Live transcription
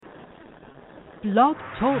Blog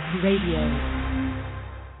Talk Radio.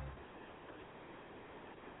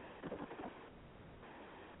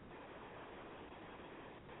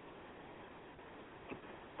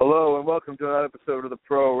 Hello and welcome to another episode of the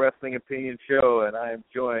Pro Wrestling Opinion Show, and I am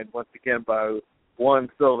joined once again by one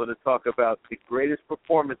soul to talk about the greatest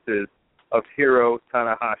performances of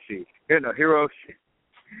Tanahashi. Hiroshi.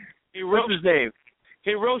 What's his name?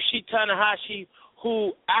 Hiroshi Tanahashi,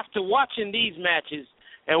 who, after watching these matches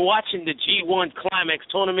and watching the G1 Climax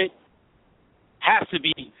tournament, has to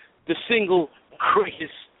be the single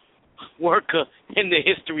greatest worker in the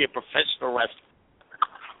history of professional wrestling.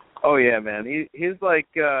 Oh yeah, man. His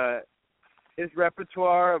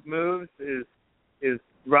repertoire of moves is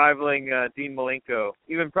rivaling Dean Malenko,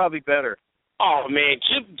 even probably better. Oh man,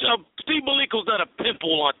 Dean Malenko's got a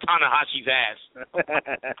pimple on Tanahashi's ass.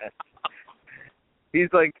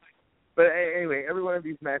 He's like, but anyway, every one of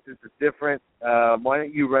these matches is different. Why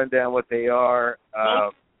don't you run down what they are?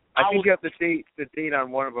 I think you have the date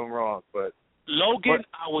on one of them wrong, but. Logan,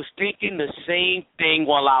 I was thinking the same thing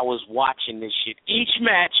while I was watching this shit. Each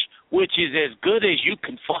match, which is as good as you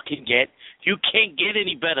can fucking get, you can't get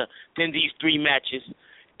any better than these three matches.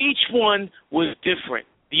 Each one was different.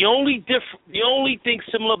 The only thing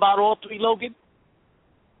similar about all three, Logan,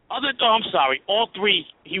 all three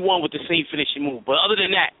he won with the same finishing move. But other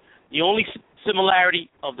than that, the only similarity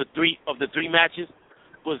of the three matches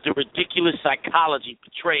was the ridiculous psychology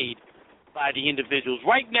portrayed by the individuals.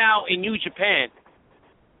 Right now in New Japan,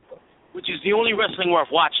 which is the only wrestling worth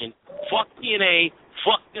watching, fuck TNA,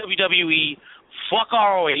 fuck WWE, fuck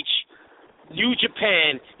ROH, New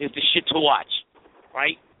Japan is the shit to watch,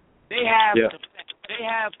 right? They have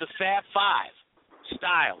the Fab Five: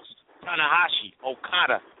 Styles, Tanahashi,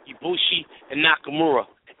 Okada, Ibushi, and Nakamura.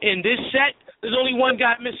 In this set, there's only one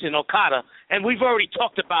guy missing, Okada, and we've already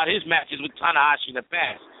talked about his matches with Tanahashi in the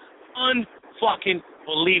past. Unfucking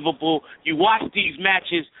believable. You watch these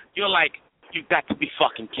matches, you're like, you've got to be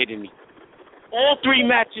fucking kidding me. All three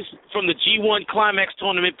matches from the G1 Climax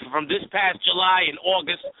tournament from this past July and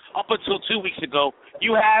August up until 2 weeks ago,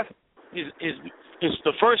 you have is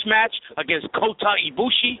the first match against Kota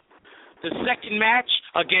Ibushi, the second match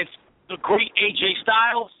against the great AJ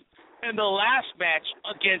Styles, and the last match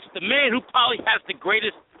against the man who probably has the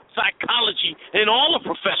greatest psychology in all of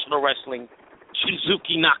professional wrestling,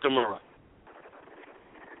 Shinsuke Nakamura.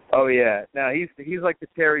 Oh yeah, now he's like the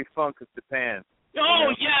Terry Funk of Japan. Oh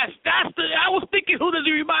yes, I was thinking, who does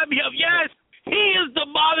he remind me of? Yes, he is the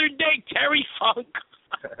modern day Terry Funk.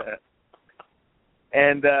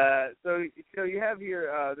 And so you have here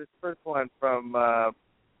this first one from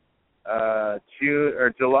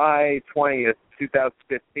July 20th,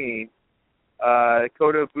 2015.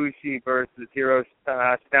 Kota Ibushi versus Hiroshi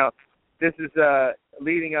Tanahashi. Now, this is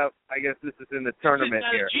leading up. I guess this is in the tournament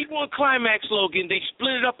here. G1 Climax, Logan. They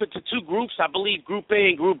split it up into two groups. I believe Group A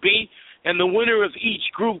and Group B, and the winner of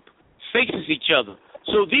each group faces each other.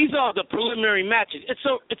 So these are the preliminary matches.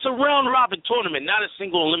 It's a round robin tournament, not a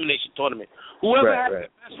single elimination tournament. Whoever has the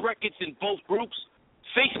best records in both groups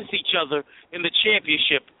faces each other in the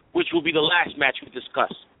championship, which will be the last match we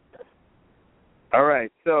discuss. All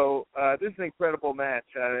right, so this is an incredible match.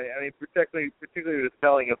 I mean, particularly the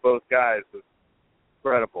selling of both guys was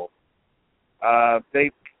incredible.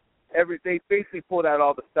 They basically pulled out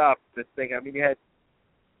all the stops in this thing. I mean,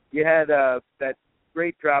 you had that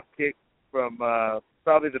great drop kick from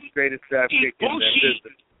probably the greatest drop kick in the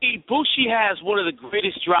business. Ibushi has one of the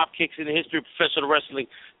greatest drop kicks in the history of professional wrestling.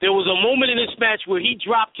 There was a moment in this match where he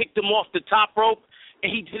drop kicked him off the top rope,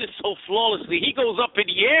 and he did it so flawlessly. He goes up in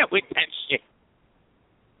the air with that shit.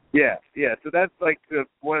 Yeah. So that's like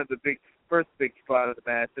one of the first big spot of the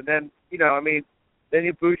match, and then then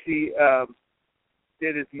Ibushi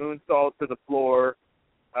did his moonsault to the floor.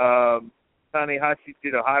 Tanahashi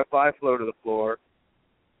did a high fly flow to the floor.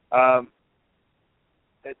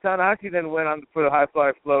 Tanahashi then went on for the high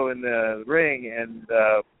fly flow in the ring, and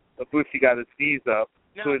Ibushi got his knees up,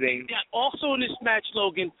 including. Now, also in this match,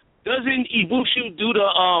 Logan, doesn't Ibushi do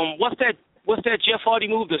the what's that Jeff Hardy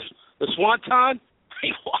move? The Swanton.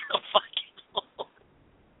 What the fuck?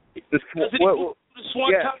 The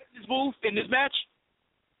Swanton move in this match?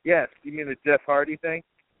 Yes, you mean the Jeff Hardy thing?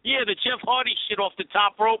 Yeah, the Jeff Hardy shit off the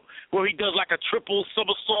top rope where he does like a triple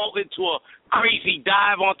somersault into a crazy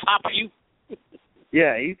dive on top of you.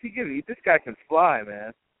 Yeah, this guy can fly,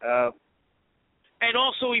 man. And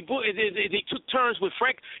also, they took turns with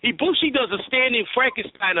Frank. Ibushi does a standing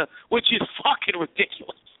Frankensteiner, which is fucking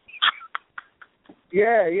ridiculous.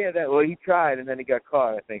 Yeah. He tried and then he got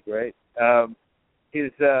caught, I think, right?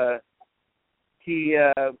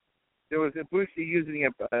 There was Ibushi using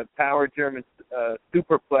a power German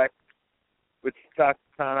superplex which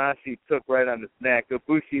Tanahashi took right on his neck.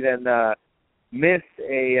 Ibushi then missed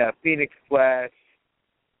a Phoenix Splash.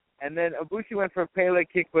 And then Ibushi went for a Pele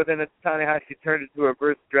kick, but then Tanahashi turned it to a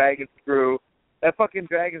reverse Dragon Screw. That fucking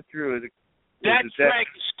Dragon Screw is that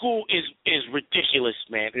Dragon Screw is ridiculous,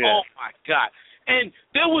 man. Yeah. Oh, my God. And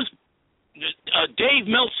there was Dave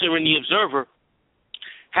Meltzer in The Observer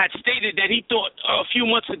had stated that he thought a few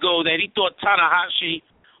months ago that he thought Tanahashi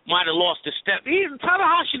might have lost a step.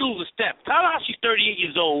 Tanahashi lose a step. Tanahashi's 38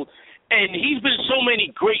 years old, and he's been in so many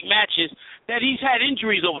great matches that he's had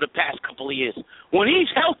injuries over the past couple of years. When he's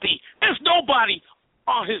healthy, there's nobody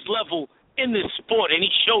on his level in this sport, and he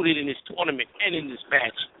showed it in this tournament and in this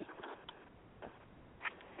match.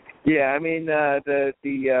 Yeah, I mean,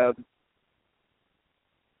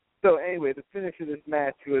 so anyway, the finish of this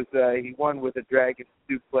match was he won with a Dragon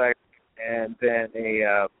Suplex and then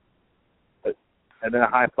a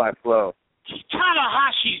high fly flow.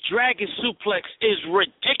 Tanahashi's Dragon Suplex is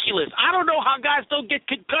ridiculous. I don't know how guys don't get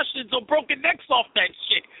concussions or broken necks off that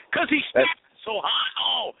shit because he snapped so high.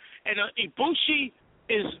 Oh, and Ibushi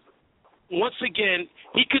is, once again,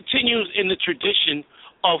 he continues in the tradition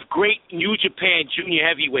of great New Japan junior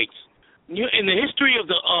heavyweights. In the history of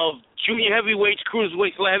junior heavyweights,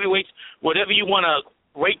 cruiserweights, light heavyweights, whatever you want to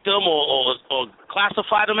rate them or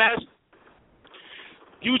classify them as,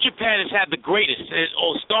 New Japan has had the greatest,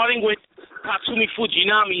 starting with Tatsumi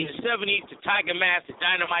Fujinami in the 70s, to Tiger Mask, to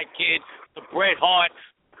Dynamite Kid, to Bret Hart,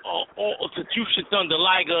 to Jushin Thunder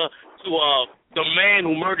Liger, to the man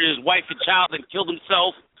who murdered his wife and child and killed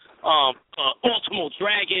himself, Ultimo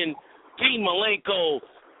Dragon, Dean Malenko,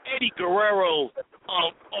 Eddie Guerrero.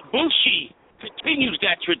 Ibushi continues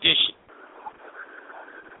that tradition.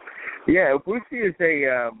 Yeah, Ibushi is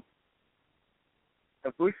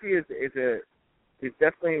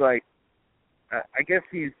definitely like, I guess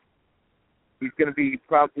he's going to be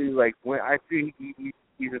probably like, I see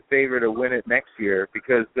he's a favorite to win it next year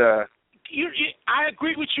because. I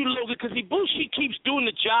agree with you, Logan, because Ibushi keeps doing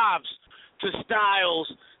the jobs to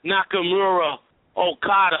Styles, Nakamura,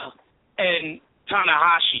 Okada, and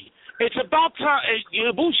Tanahashi. It's about time.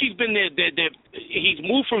 Ibushi's been there. He's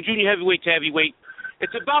moved from junior heavyweight to heavyweight.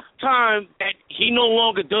 It's about time that he no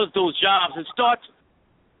longer does those jobs and starts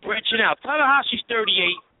branching out. Tanahashi's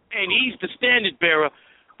 38, and he's the standard bearer.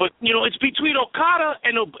 But, it's between Okada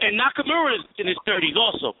and Nakamura in his 30s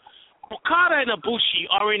also. Okada and Ibushi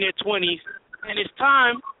are in their 20s, and it's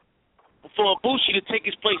time for Ibushi to take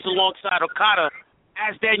his place alongside Okada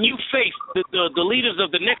as that new face, the leaders of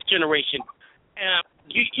the next generation.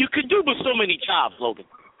 You can do with so many jobs, Logan.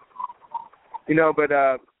 But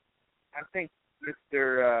I think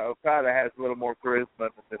Mr. Okada has a little more charisma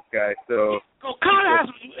than this guy. So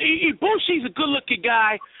Ibushi's a good-looking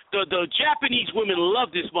guy. The Japanese women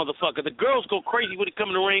love this motherfucker. The girls go crazy when he come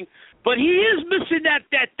in the ring. But he is missing that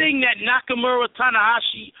thing that Nakamura,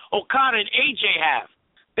 Tanahashi, Okada, and AJ have.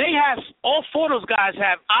 They have, all four of those guys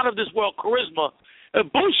have out-of-this-world charisma.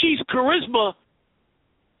 Ibushi's charisma,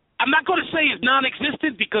 I'm not going to say is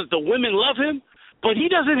non-existent because the women love him, but he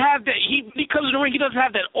doesn't have that. When he comes in the ring, he doesn't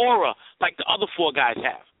have that aura like the other four guys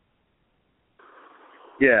have.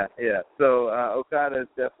 Yeah. So Okada is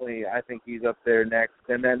definitely, I think he's up there next.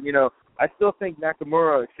 And then, I still think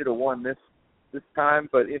Nakamura should have won this time,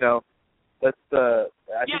 but, I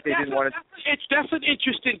think they didn't want to. That's an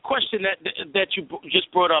interesting question that you just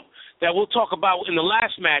brought up that we'll talk about in the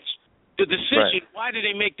last match. The decision, right. Why did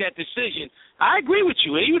they make that decision? I agree with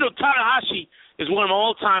you. Even though Tanahashi is one of my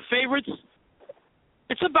all-time favorites,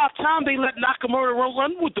 it's about time they let Nakamura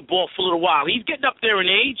run with the ball for a little while. He's getting up there in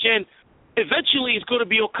age, and eventually it's going to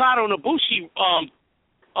be Okada and Ibushi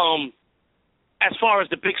as far as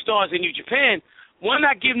the big stars in New Japan. Why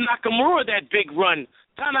not give Nakamura that big run?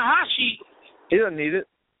 Tanahashi, he doesn't need it.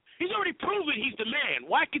 He's already proven he's the man.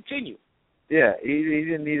 Why continue? Yeah, he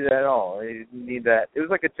didn't need it at all. He didn't need that. It was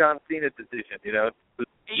like a John Cena decision,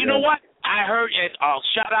 You know what? I heard, and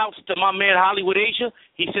shout-outs to my man Hollywood Asia.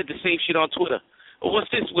 He said the same shit on Twitter.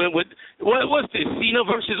 What's this? What's this? Cena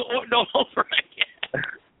versus Orton all over again?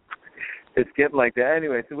 It's getting like that.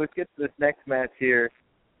 Anyway, so let's get to this next match here.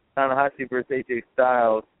 Tanahashi versus AJ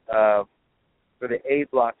Styles for the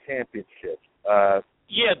A-Block Championship. The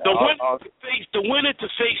winner to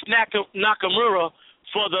face Nakamura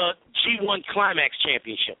for the G1 Climax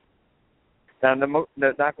Championship. Now,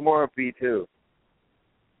 Nakamura beat who?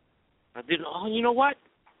 You know what?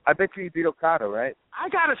 I bet you he beat Okada, right? I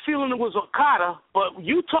got a feeling it was Okada, but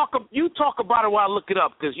you talk about it while I look it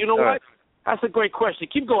up, because you know what? Right. That's a great question.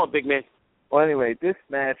 Keep going, big man. Well, anyway, this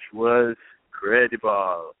match was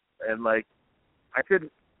credible. And,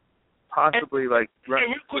 possibly Hey,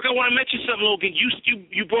 real quick, I want to mention something, Logan.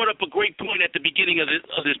 You brought up a great point at the beginning of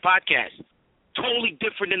this podcast. Totally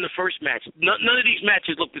different than the first match. None of these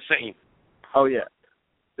matches look the same. Oh yeah,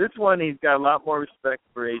 this one he's got a lot more respect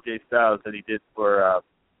for AJ Styles than he did for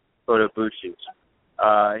Kota Ibushi.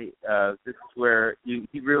 This is where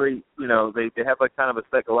he really, they have like kind of a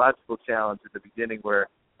psychological challenge at the beginning where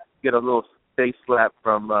you get a little face slap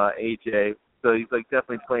from AJ. So he's like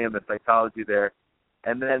definitely playing the psychology there.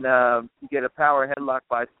 And then you get a power headlock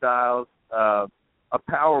by Styles, a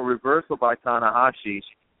power reversal by Tanahashi,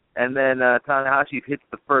 and then Tanahashi hits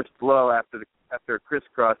the first blow after a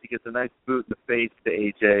crisscross. He gets a nice boot in the face to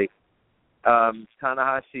AJ.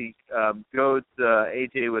 Tanahashi goes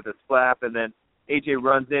AJ with a slap, and then AJ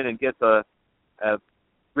runs in and gets a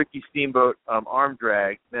Ricky Steamboat arm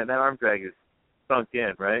drag. Man, that arm drag is sunk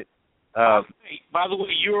in, right? By the way,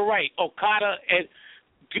 you were right. Okada and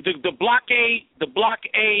the Block A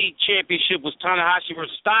championship was Tanahashi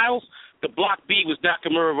versus Styles. The Block B was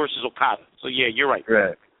Nakamura versus Okada. So yeah, you're right.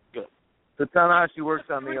 Right. Good. So Tanahashi works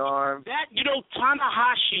on the arm.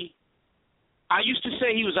 Tanahashi, I used to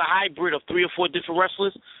say he was a hybrid of 3 or 4 different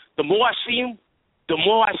wrestlers. The more I see him, the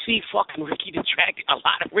more I see fucking Ricky the Dragon, a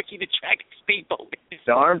lot of Ricky the Dragon Steamboat.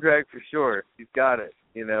 The arm drag for sure. He's got it.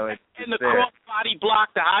 It's and the cross body block,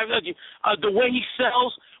 the way he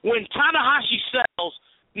sells. When Tanahashi sells,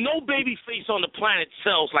 no baby face on the planet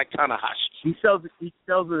sells like Tanahashi. He sells with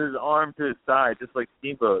his arm to his side, just like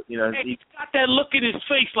Steamboat. He's got that look in his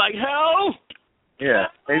face like hell. Yeah,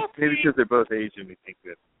 maybe because they're both Asian, we think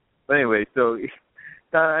that. But anyway, so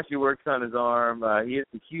Tanahashi works on his arm. He hits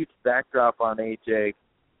a huge backdrop on AJ,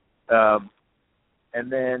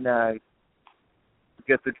 and then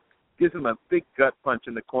gives him a big gut punch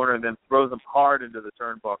in the corner, and then throws him hard into the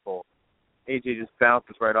turnbuckle. AJ just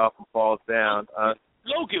bounces right off and falls down.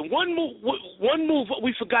 Logan, one move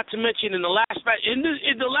we forgot to mention in the last match. In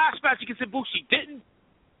the last match against Ibushi, didn't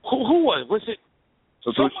who was it?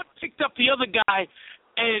 Someone picked up the other guy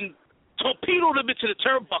and torpedoed him into the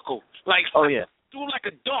turnbuckle. Threw him like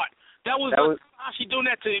a dart. That was Tanahashi doing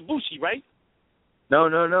that to Ibushi, right? No.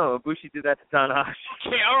 Ibushi did that to Tanahashi.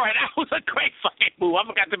 Okay, all right. That was a great fucking move. I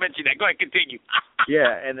forgot to mention that. Go ahead, continue.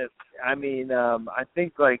 Yeah, and I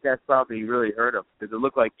think that's probably really hurt him because it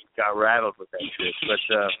looked like he got rattled with that shit. But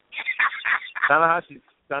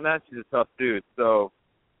Tanahashi's a tough dude. So,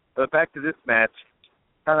 back to this match,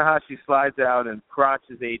 Tanahashi slides out and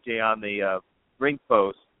crotches AJ on the ring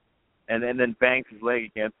post, and then bangs his leg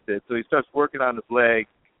against it. So he starts working on his leg.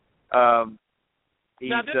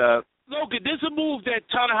 Logan, there's a move that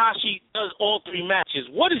Tanahashi does all 3 matches.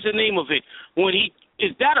 What is the name of it?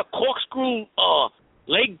 Is that a corkscrew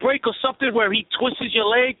leg break or something where he twists your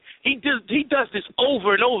leg? He does this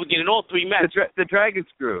over and over again in all 3 matches. The dragon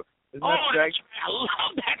screw. I love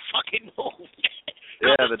that fucking move.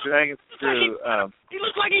 Yeah, the dragon screw. He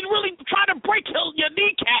looks like he's really trying to break your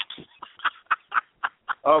kneecaps.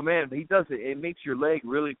 Oh man, he does it. It makes your leg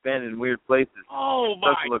really bend in weird places. Oh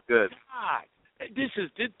my doesn't look good. God.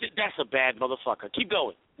 That's a bad motherfucker. Keep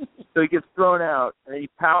going. So he gets thrown out, and he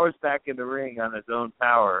powers back in the ring on his own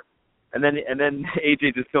power, and then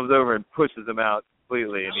AJ just comes over and pushes him out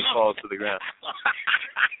completely, and he falls to the ground.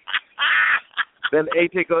 Then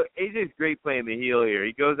AJ's great playing the heel here.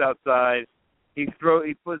 He goes outside, he throws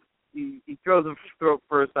him throat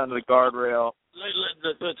first onto the guardrail.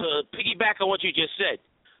 To piggyback on what you just said,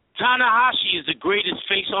 Tanahashi is the greatest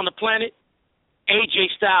face on the planet. AJ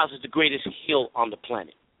Styles is the greatest heel on the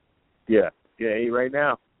planet. Yeah, right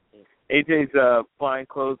now. AJ's flying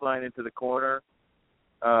clothesline into the corner,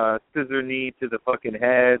 scissor knee to the fucking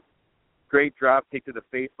head, great drop kick to the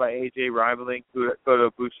face by AJ, rivaling Kota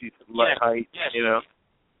Ibushi's height. Yes.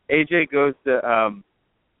 AJ goes to on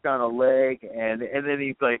a leg, and then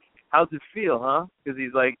he's like, "How's it feel, huh?" Because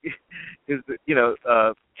he's like,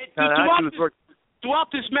 Tanahashi was working.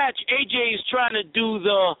 Throughout this match, AJ is trying to do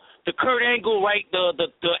the Kurt Angle, right? The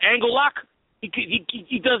angle lock.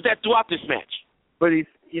 He does that throughout this match. But he's,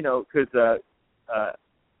 because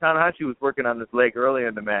Tanahashi was working on his leg earlier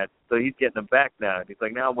in the match, so he's getting him back now. And he's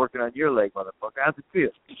like, "Now I'm working on your leg, motherfucker. How's it feel?"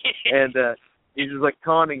 And he's just like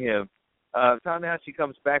taunting him. Tanahashi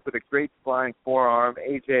comes back with a great flying forearm.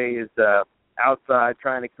 AJ is outside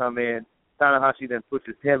trying to come in. Tanahashi then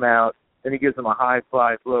pushes him out. Then he gives him a high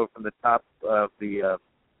fly blow from the top of the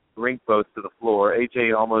ring post to the floor.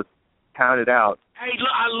 AJ almost counted out. Hey,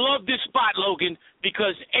 I love this spot, Logan,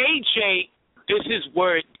 because AJ, this is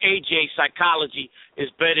where AJ psychology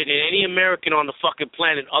is better than any American on the fucking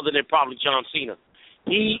planet other than probably John Cena.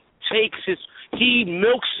 He takes He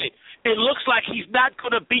milks it. It looks like he's not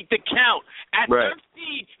going to beat the count. At 13,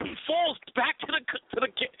 he falls back to the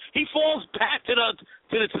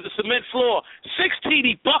cement floor. 16,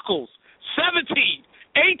 he buckles. 17,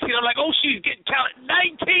 18, I'm like, oh shit, he's getting counted.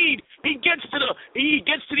 19, he gets to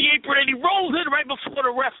the apron and he rolls in right before the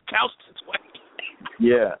ref counts his way.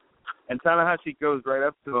 Yeah, and Tanahashi goes right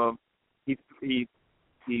up to him.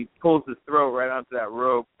 He pulls his throat right onto that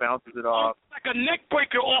rope, bounces it off. Like a neck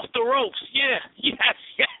breaker off the ropes. Yeah, yes,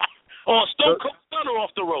 yeah. Or Stone Cold Stunner off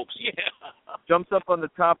the ropes. Yeah. Jumps up on the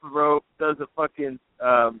top of the rope, does a fucking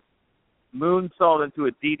moonsault into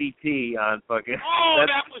a DDT on fucking. Oh,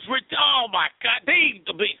 that was oh my god, they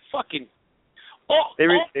fucking.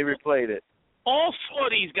 They replayed it. All four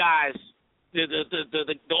of these guys,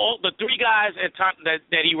 the three guys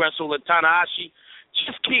that he wrestled at Tanahashi,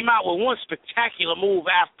 just came out with one spectacular move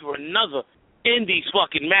after another in these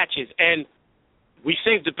fucking matches, and we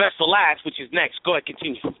saved the best for last, which is next. Go ahead,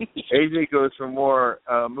 continue. AJ goes for more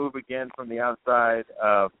move again from the outside.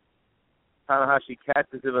 Tanahashi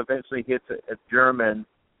catches him, eventually hits a German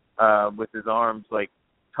with his arms like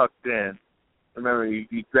tucked in. Remember,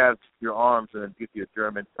 he grabs your arms and then gives you a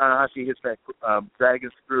German. Tanahashi hits that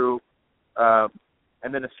dragon screw,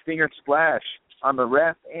 and then a stinger splash on the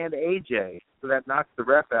ref and AJ. So that knocks the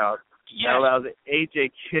ref out. Yes. That allows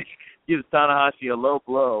AJ gives Tanahashi a low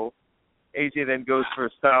blow. AJ then goes for a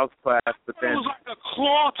Styles Clash, but then it was like a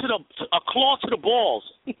claw to the balls.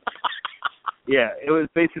 Yeah, it was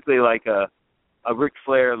basically like a Ric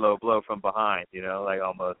Flair low blow from behind, like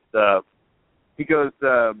almost. He goes,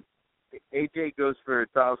 AJ goes for a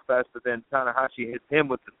Styles Clash, but then Tanahashi hits him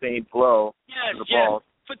with the same blow to the balls.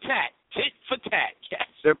 For tat, tit for tat. Yes.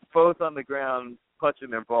 They're both on the ground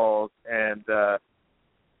punching their balls, and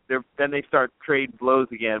then they start trading blows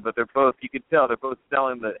again, but you can tell they're both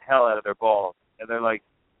selling the hell out of their balls, and they're like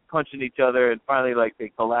punching each other, and finally like they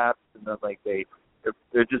collapse, and then like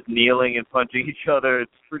they're just kneeling and punching each other.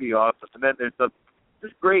 It's pretty awesome. And then there's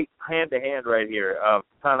this great hand-to-hand right here.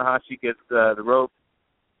 Tanahashi gets the rope.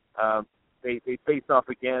 They face off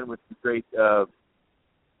again with some great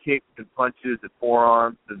kicks and punches and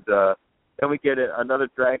forearms, and then we get another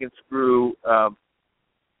dragon screw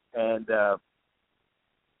and a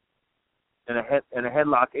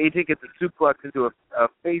headlock. AJ gets a suplex into a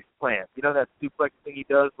face plant. You know that suplex thing he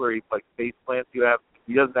does where he like face plants you have?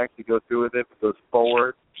 He doesn't actually go through with it, but goes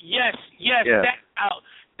forward. Yes. Yeah.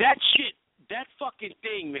 That shit, that fucking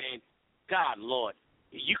thing, man. God, Lord.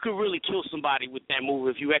 You could really kill somebody with that move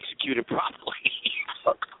if you execute it properly.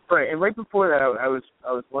 Right, and right before that, I was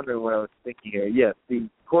wondering what I was thinking here. Yes, the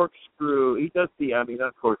corkscrew. He does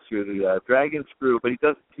not corkscrew, the dragon screw, but he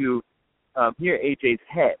does it to here AJ's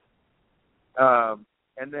head. And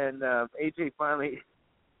then AJ finally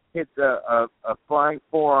hits a flying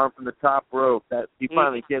forearm from the top rope. That he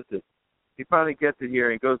finally gets it. He finally gets it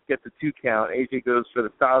here and gets a 2 count. AJ goes for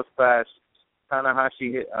the Styles Clash.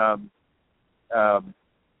 Tanahashi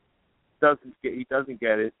doesn't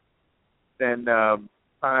get it. Then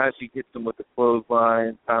Tanahashi hits him with the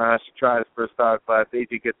clothesline. Tanahashi tries for a Styles Clash.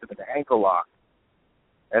 AJ gets him in the ankle lock.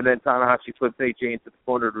 And then Tanahashi flips AJ into the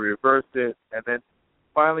corner to reverse it. And then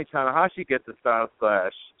finally Tanahashi gets a Styles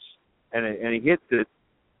Clash. And he hits it.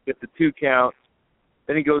 Gets a 2 count.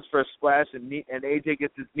 Then he goes for a splash, and AJ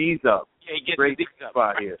gets his knees up. Yeah, he gets great his knees up.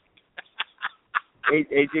 spot here.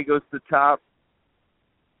 AJ goes to the top.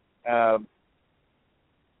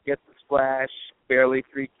 Gets the splash, barely,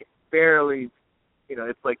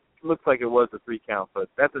 it's like, looks like it was a 3 count, but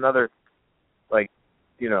that's another,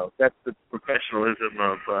 that's the professionalism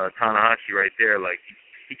of Tanahashi right there. Like,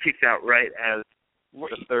 he kicked out right as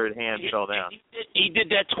the third hand fell down. He did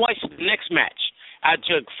that twice in the next match.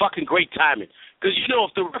 Fucking great timing. Because,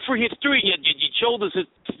 if the referee hits 3 and your shoulders are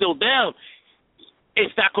still down,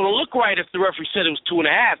 it's not going to look right if the referee said it was 2.5.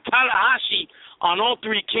 Tanahashi, on all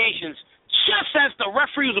 3 occasions, just as the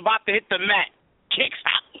referee was about to hit the mat, kicks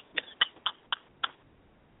out.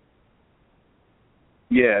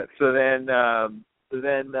 Yeah, so then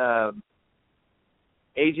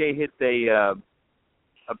AJ hits a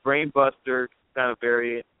brain buster kind of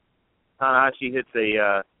variant. Tanahashi hits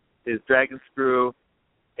his dragon screw.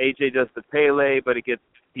 AJ does the Pele, but he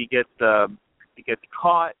gets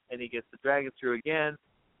caught, and he gets the dragon screw again.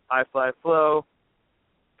 High fly flow,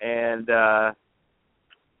 and I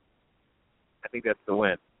think that's the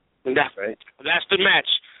win. Right? That's the match.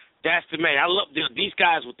 That's the match. I love these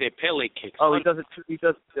guys with their Pele kicks. Oh, he does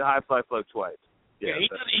the high fly flow twice. Yeah, he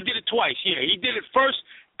did it twice. Yeah, he did it first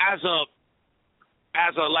as a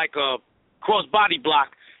cross body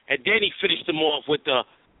block, and then he finished them off with the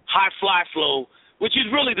high fly flow, which is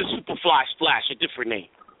really the super fly splash, a different name.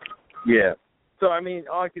 Yeah. So, I mean,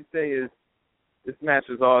 all I can say is this match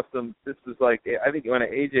was awesome. This was like, I think, one of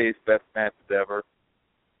AJ's best matches ever.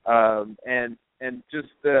 And just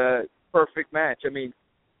a perfect match. I mean,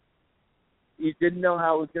 you didn't know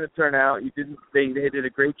how it was going to turn out. They did a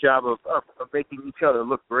great job of making each other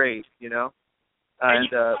look great, you know? And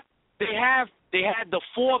they had the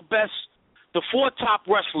four top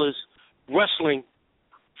wrestlers wrestling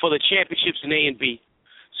for the championships in A and B.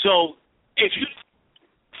 So if you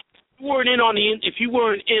weren't in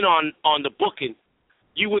on the booking,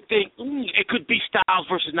 you would think it could be Styles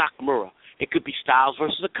versus Nakamura. It could be Styles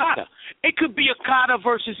versus Okada. It could be Okada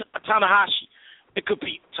versus Tanahashi. It could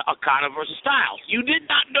be Okada versus Styles. You did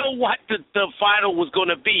not know what the final was going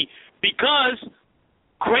to be because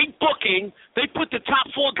great booking. They put the top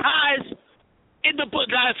four guys in the book.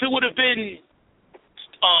 Now, if it would have been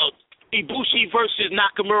Ibushi versus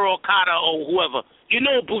Nakamura, Okada, or whoever, you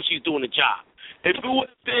know Ibushi's doing the job. If it would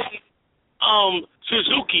have been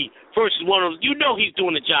Suzuki versus one of them, you know he's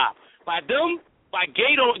doing the job. By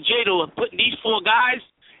Gato and Jado putting these four guys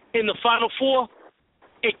in the final four,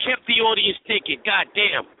 it kept the audience thinking, God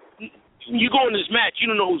damn, you go in this match, you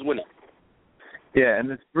don't know who's winning. Yeah,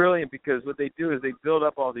 and it's brilliant because what they do is they build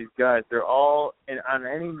up all these guys. They're all, and on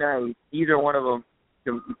any night, either one of them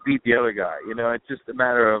can beat the other guy. You know, it's just a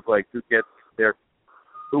matter of, like, who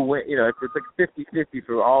win. You know, it's like 50-50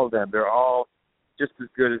 for all of them. They're all just as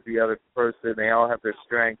good as the other person. They all have their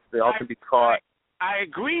strengths. They all can be caught. I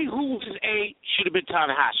agree who wins A should have been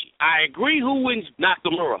Tanahashi. I agree who wins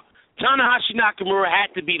Nakamura. Tanahashi Nakamura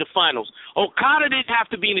had to be the finals. Okada didn't have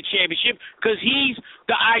to be in the championship because he's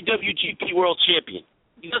the IWGP World Champion.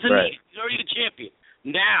 He doesn't need it. He's already the champion.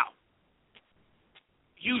 Now,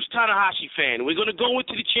 huge Tanahashi fan. We're going to go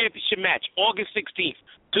into the championship match, August 16th,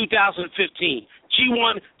 2015.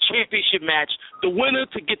 G1 championship match. The winner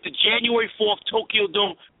to get the January 4th Tokyo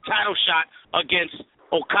Dome title shot against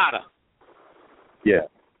Okada. Yeah.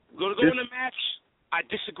 We're going to go in the match. I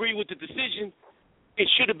disagree with the decision. It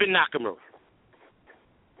should have been Nakamura.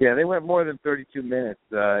 Yeah, they went more than 32 minutes.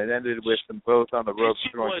 It ended with them both on the ropes.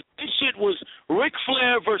 This shit was Ric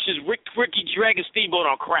Flair versus Ricky Dragon Steamboat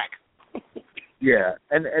on crack. Yeah,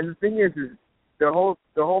 and the thing is the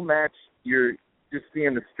whole match, you're just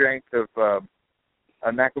seeing the strength of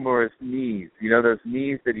Nakamura's knees. You know, those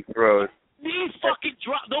knees that he throws. Knees fucking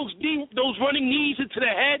drop those running knees into the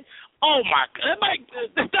head. Oh my God,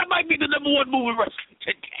 that might be the number one move in wrestling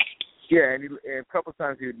today. Yeah, and a couple of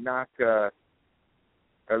times he would knock,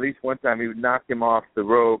 at least one time he would knock him off the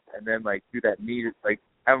rope and then like do that knee, like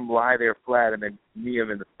have him lie there flat and then knee him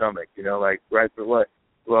in the stomach. You know, like right for what?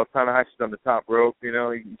 Well, Tanahashi's on the top rope. You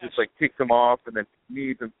know, he just like kicks him off and then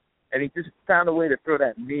knees him, and he just found a way to throw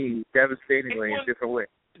that knee devastatingly in a different way.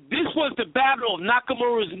 This was the battle of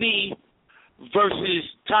Nakamura's knee versus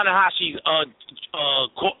Tanahashi's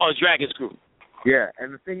Dragon Screw. Yeah,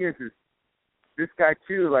 and the thing is this guy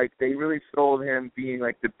too, like they really sold him being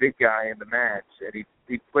like the big guy in the match, and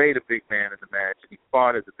he played a big man in the match, and he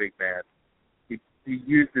fought as a big man. He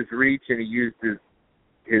used his reach and he used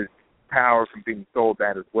his power from being sold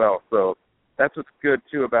that as well. So that's what's good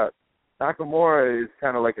too about Nakamura is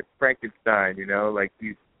kind of like a Frankenstein, you know, like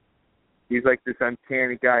he's like this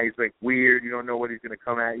uncanny guy. He's like weird. You don't know what he's going to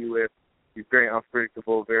come at you with. He's very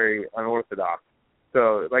unpredictable, very unorthodox.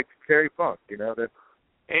 So like Terry Funk, you know, that's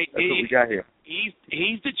what we got here.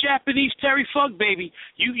 He's the Japanese Terry Funk, baby.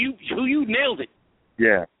 You nailed it.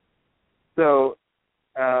 Yeah. So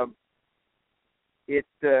I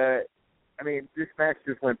mean, this match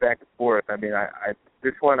just went back and forth. I mean,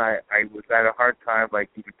 this one I was at a hard time, like,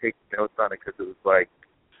 even taking notes on it because it was like,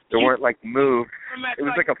 there weren't, like, moves. It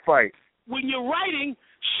was like a fight. When you're writing,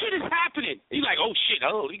 shit is happening. You're like, oh, shit,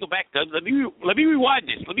 let me go back. Let me rewind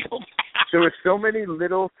this. Let me go back. There were so many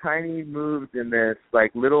little tiny moves in this,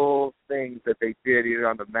 like little things that they did either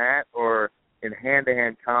on the mat or in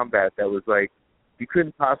hand-to-hand combat that was like, you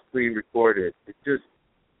couldn't possibly record it. It's just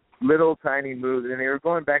little tiny moves, and they were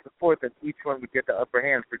going back and forth, and each one would get the upper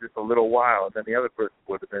hand for just a little while, and then the other person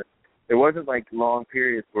would. There wasn't like long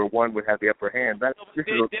periods where one would have the upper hand. There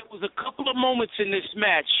was a couple of moments in this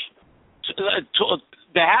match,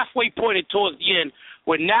 the halfway point and towards the end,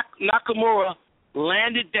 where Nakamura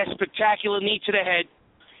landed that spectacular knee to the head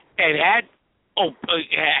and had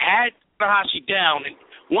Tanahashi down. And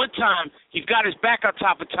one time, he got his back on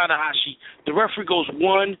top of Tanahashi. The referee goes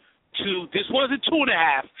 1, 2. This wasn't 2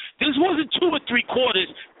 1/2. This wasn't 2 3/4.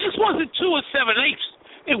 This wasn't 2 7/8.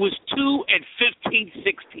 It was 2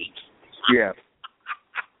 15/16. Yeah.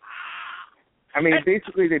 I mean,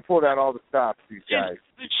 basically, they pulled out all the stops, these guys.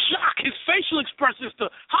 The shock, his facial expression as to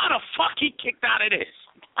how the fuck he kicked out of this.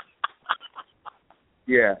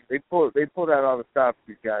 Yeah, they pulled out all the stops,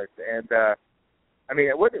 these guys. And, I mean,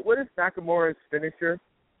 what is Nakamura's finisher?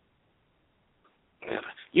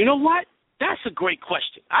 You know what? That's a great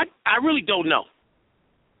question. I really don't know.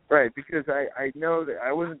 Right, because I know that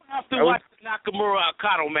I wasn't. I have to watch the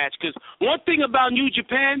Nakamura-Okada match, because one thing about New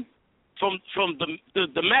Japan, from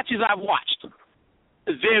the matches I've watched,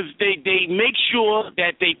 they make sure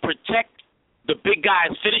that they protect the big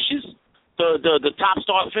guys' finishes, the top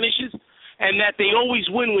star finishes, and that they always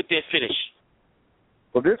win with their finish.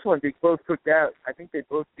 Well, this one, they both took out. I think they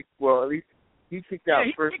both, well, at least he kicked out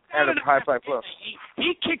first out of high fly flow.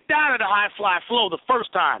 He kicked out of the high fly flow the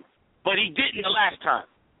first time, but he didn't the last time.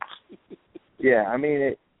 Yeah, I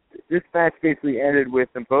mean, this match basically ended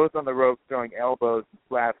with them both on the ropes throwing elbows and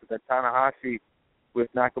slaps, and then Tanahashi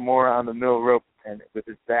with Nakamura on the middle rope and with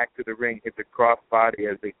his back to the ring hit the cross body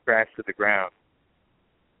as they crashed to the ground.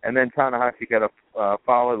 And then Tanahashi got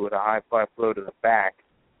followed with a high fly flow to the back,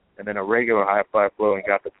 and then a regular high fly flow and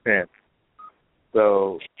got the pin.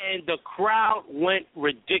 So. And the crowd went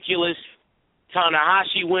ridiculous.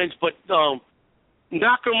 Tanahashi wins, but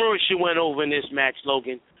Nakamura should win over in this match,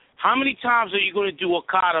 Logan. How many times are you going to do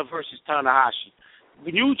Okada versus Tanahashi?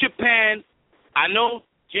 New Japan, I know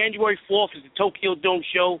January 4th is the Tokyo Dome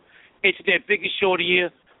show. It's their biggest show of the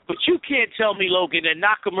year. But you can't tell me, Logan, that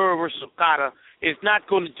Nakamura versus Okada is not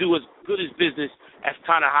going to do as good as business as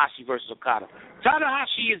Tanahashi versus Okada.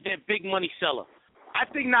 Tanahashi is their big money seller. I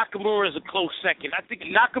think Nakamura is a close second. I think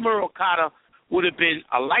Nakamura-Okada would have been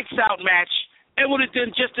a lights-out match. It would have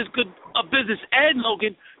done just as good a business. And,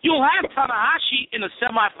 Logan, you'll have Tanahashi in the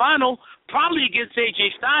semifinal, probably against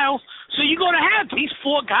AJ Styles. So you're going to have these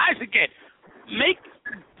four guys again.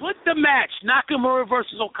 Put the match, Nakamura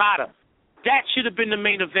versus Okada. That should have been the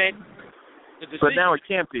main event. But now it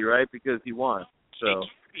can't be, right? Because he won. So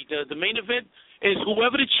the main event is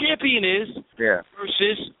whoever the champion is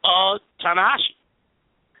versus Tanahashi.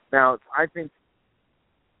 Now, I think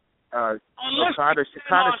Okada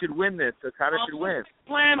should win this. Okada should win.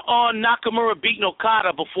 Plan on Nakamura beating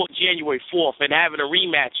Okada before January 4th and having a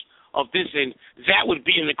rematch of this, and that would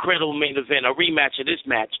be an incredible main event, a rematch of this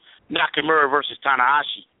match, Nakamura versus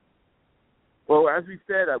Tanahashi. Well, as we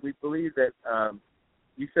said, we believe that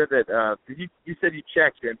you said that you said you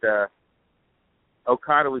checked and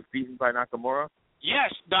Okada was beaten by Nakamura?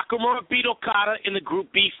 Yes, Nakamura beat Okada in the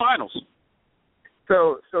Group B finals.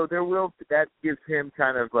 So that gives him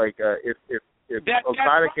kind of like if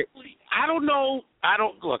Okada I don't know. I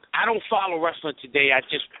don't follow wrestling today.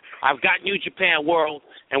 I've got New Japan World,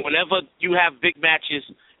 and whenever you have big matches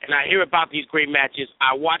and I hear about these great matches,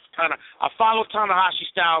 I follow Tanahashi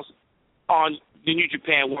Styles on the New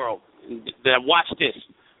Japan World. Watch this.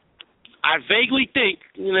 I vaguely think,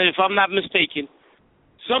 if I'm not mistaken,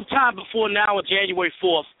 sometime before now on January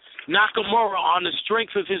 4th, Nakamura, on the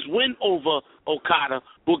strength of his win over Okada,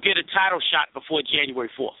 will get a title shot before January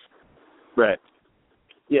 4th. Right.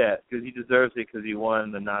 Yeah, because he deserves it because he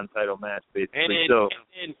won the non-title match, basically.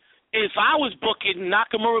 And if I was booking,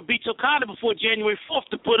 Nakamura beats Okada before January 4th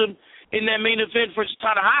to put him in that main event versus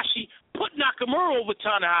Tanahashi, put Nakamura over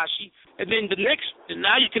Tanahashi, and then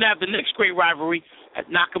now you can have the next great rivalry at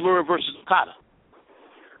Nakamura versus Okada.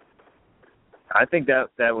 I think that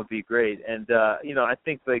would be great, and I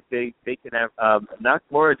think like they can have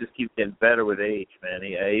Nakamura just keeps getting better with age, man.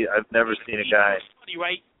 I've never seen a guy. Funny,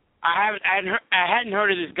 right? I hadn't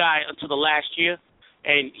heard of this guy until the last year,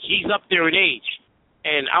 and he's up there in age,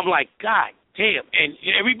 and I'm like, God damn! And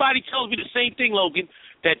everybody tells me the same thing, Logan,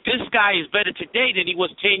 that this guy is better today than he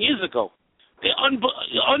was 10 years ago. They're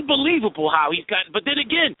unbelievable how he's got. But then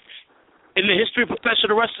again, in the history of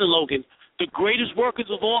professional wrestling, Logan, the greatest workers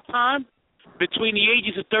of all time, between the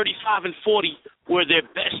ages of 35 and 40, were their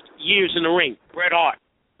best years in the ring. Bret Hart,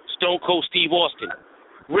 Stone Cold Steve Austin,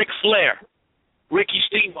 Ric Flair, Ricky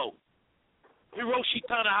Steamboat, Hiroshi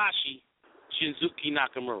Tanahashi, Shinsuke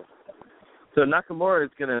Nakamura. So Nakamura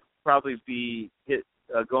is going to probably be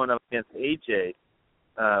going up against AJ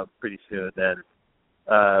pretty soon then.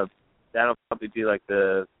 That'll probably be like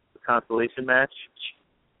the consolation match.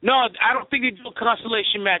 No, I don't think they do a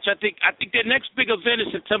consolation match. I think their next big event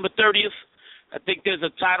is September 30th. I think there's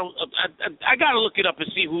a title. I got to look it up and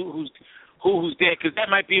see who's there, because that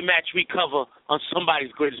might be a match we cover on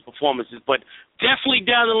somebody's greatest performances. But definitely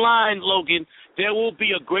down the line, Logan, there will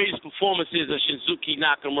be a greatest performances of Shinsuke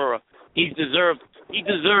Nakamura. He deserved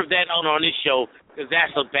that on this show, because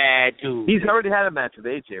that's a bad dude. He's already had a match with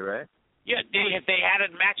AJ, right? Yeah, they had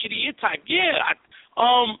a match of the year type. Yeah,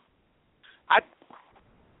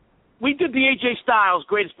 we did the AJ Styles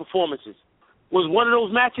greatest performances. Was one of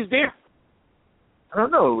those matches there? I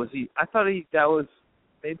don't know. Was he? I thought that was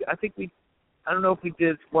maybe. I think we I don't know if we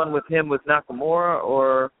did one with him with Nakamura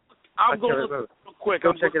or. I'll go real quick.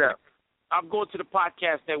 Go check it out. I'm going to the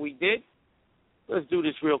podcast that we did. Let's do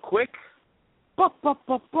this real quick. What a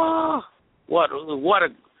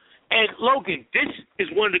and Logan, this is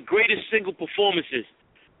one of the greatest single performances.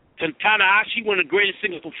 Tanahashi, one of the greatest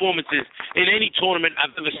single performances in any tournament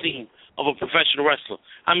I've ever seen of a professional wrestler.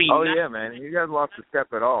 I mean, yeah, man, he hasn't lost a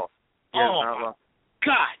step at all. God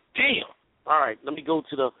damn! All right, let me go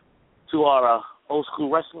to our old school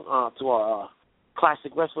wrestling, to our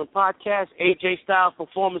classic wrestling podcast. AJ Styles'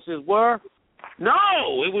 performances were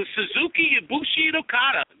it was Suzuki, Ibushi, and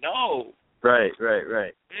Okada. No. Right.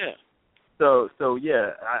 Yeah. So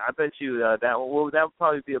yeah, I bet you that would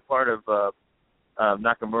probably be a part of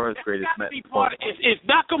Nakamura's greatest match. If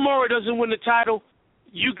Nakamura doesn't win the title,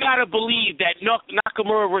 you gotta believe that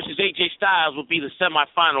Nakamura versus AJ Styles will be the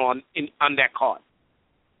semifinal on that card.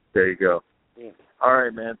 There you go. Yeah. All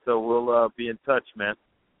right, man. So we'll be in touch, man.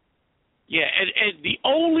 Yeah, and the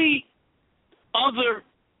only other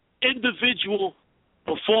individual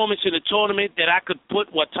performance in the tournament that I could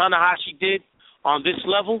put what Tanahashi did on this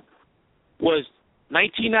level was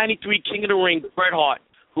 1993 King of the Ring Bret Hart,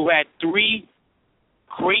 who had 3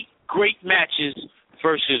 great matches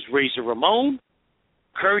versus Razor Ramon,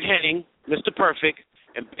 Kurt Hennig, Mr. Perfect,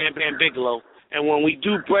 and Bam Bam Bigelow. And when we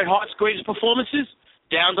do Bret Hart's greatest performances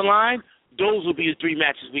down the line, those will be the 3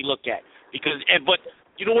 matches we look at. But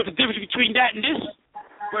you know what the difference between that and this?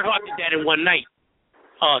 Bret Hart did that in one night.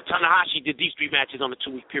 Tanahashi did these 3 matches on a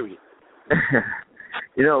 2-week period.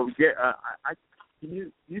 You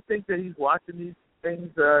think that he's watching these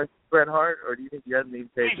things, Bret Hart, or do you think he hasn't even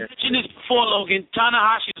paid attention? I mentioned this before, Logan.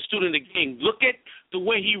 Tanahashi is a student of the game. Look at the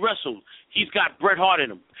way he wrestled. He's got Bret Hart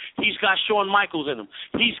in him. He's got Shawn Michaels in him.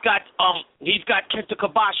 He's got Kenta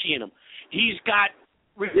Kobashi in him. He's got.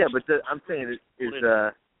 Yeah, but I'm saying is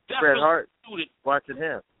Bret Hart watching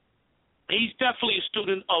him? He's definitely a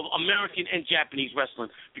student of American and Japanese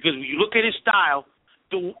wrestling because when you look at his style,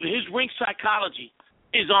 his ring psychology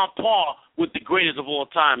is on par with the greatest of all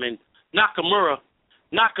time. And Nakamura,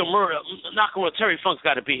 Terry Funk's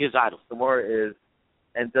got to be his idol. Nakamura is.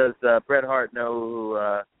 And does Bret Hart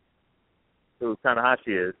know who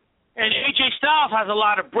Tanahashi is? And AJ Styles has a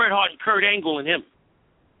lot of Bret Hart and Kurt Angle in him.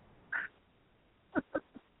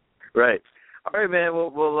 Right. All right, man.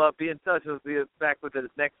 We'll be in touch. We'll be back with the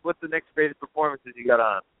next. What's the next greatest performances you got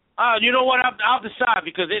on? You know what? I'll decide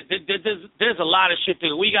because there's a lot of shit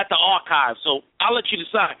there. We got the archive, so I'll let you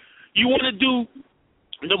decide. You want to do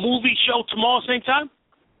the movie show tomorrow, same time?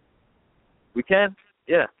 We can.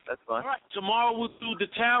 Yeah, that's fine. All right. Tomorrow we'll do The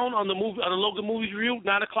Town on the Logan Movies Review,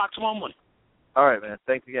 9:00 tomorrow morning. All right, man.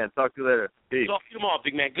 Thanks again. Talk to you later. Peace. Talk to you tomorrow,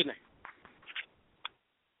 big man. Good night.